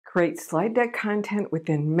Create slide deck content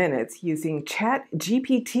within minutes using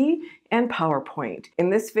ChatGPT and PowerPoint. In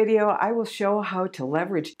this video, I will show how to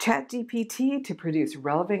leverage ChatGPT to produce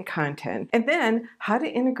relevant content, and then how to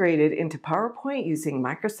integrate it into PowerPoint using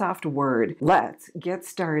Microsoft Word. Let's get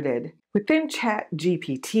started. Within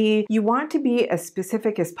ChatGPT, you want to be as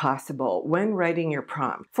specific as possible when writing your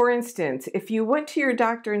prompt. For instance, if you went to your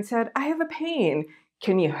doctor and said, "I have a pain,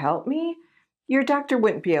 can you help me?" Your doctor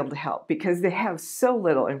wouldn't be able to help because they have so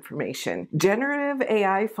little information. Generative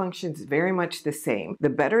AI functions very much the same. The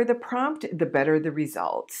better the prompt, the better the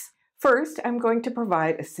results. First, I'm going to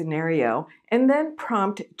provide a scenario and then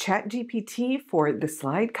prompt ChatGPT for the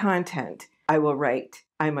slide content. I will write,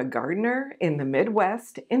 "I'm a gardener in the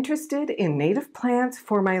Midwest interested in native plants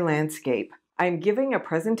for my landscape. I'm giving a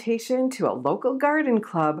presentation to a local garden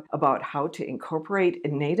club about how to incorporate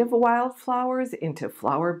native wildflowers into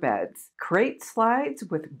flower beds. Create slides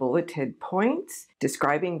with bulleted points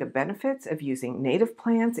describing the benefits of using native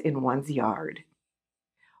plants in one's yard."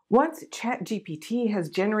 Once ChatGPT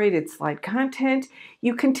has generated slide content,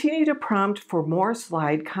 you continue to prompt for more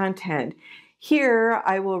slide content. Here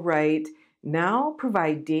I will write, "Now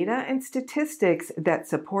provide data and statistics that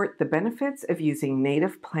support the benefits of using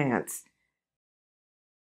native plants."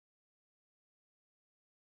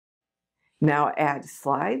 Now add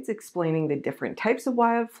slides explaining the different types of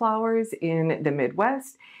wildflowers in the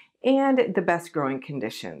Midwest and the best growing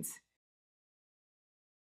conditions.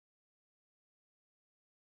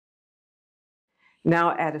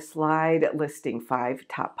 Now add a slide listing 5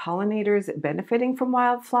 top pollinators benefiting from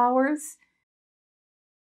wildflowers.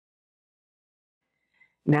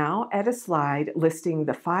 Now add a slide listing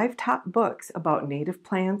the 5 top books about native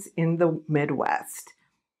plants in the Midwest.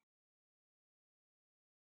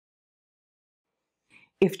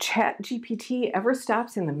 If ChatGPT ever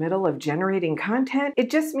stops in the middle of generating content,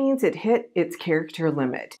 it just means it hit its character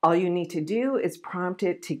limit. All you need to do is prompt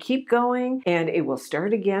it to keep going, and it will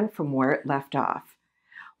start again from where it left off.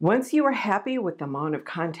 Once you are happy with the amount of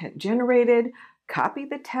content generated, copy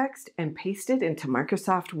the text and paste it into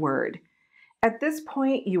Microsoft Word. At this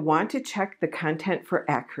point, you want to check the content for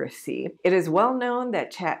accuracy. It is well known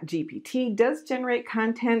that ChatGPT does generate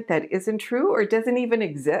content that isn't true or doesn't even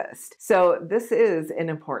exist. So this is an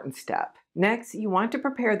important step. Next, you want to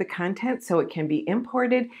prepare the content so it can be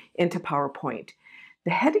imported into PowerPoint.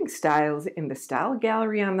 The heading styles in the Style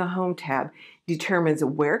Gallery on the Home tab determines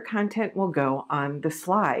where content will go on the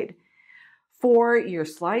slide. For your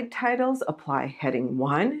slide titles, apply heading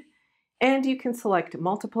 1. And you can select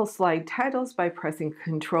multiple slide titles by pressing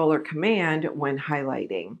Control or Command when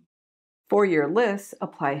highlighting. For your lists,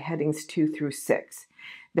 apply headings 2 through 6.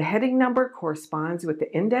 The heading number corresponds with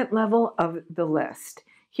the indent level of the list.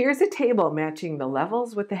 Here's a table matching the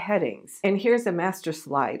levels with the headings. And here's a master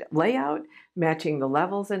slide layout matching the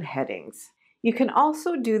levels and headings. You can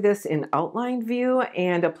also do this in outline view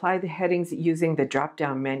and apply the headings using the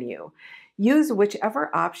drop-down menu. Use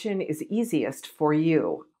whichever option is easiest for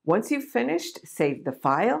you. Once you've finished, save the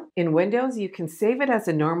file. In Windows, you can save it as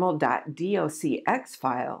a normal .docx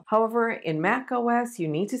file. However, in macOS, you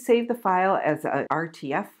need to save the file as a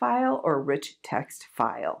RTF file or rich text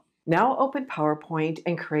file. Now open PowerPoint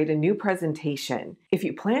and create a new presentation. If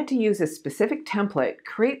you plan to use a specific template,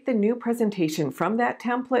 create the new presentation from that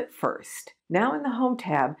template first. Now in the Home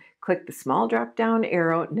tab, click the small drop-down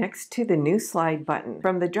arrow next to the New Slide button.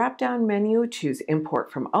 From the drop-down menu, choose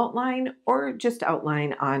Import from Outline or just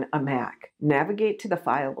Outline on a Mac. Navigate to the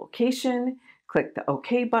file location, click the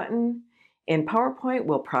OK button, and PowerPoint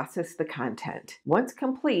will process the content. Once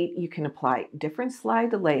complete, you can apply different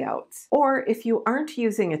slide layouts. Or if you aren't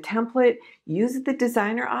using a template, use the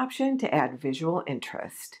designer option to add visual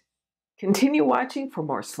interest. Continue watching for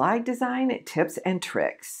more slide design tips and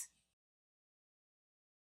tricks.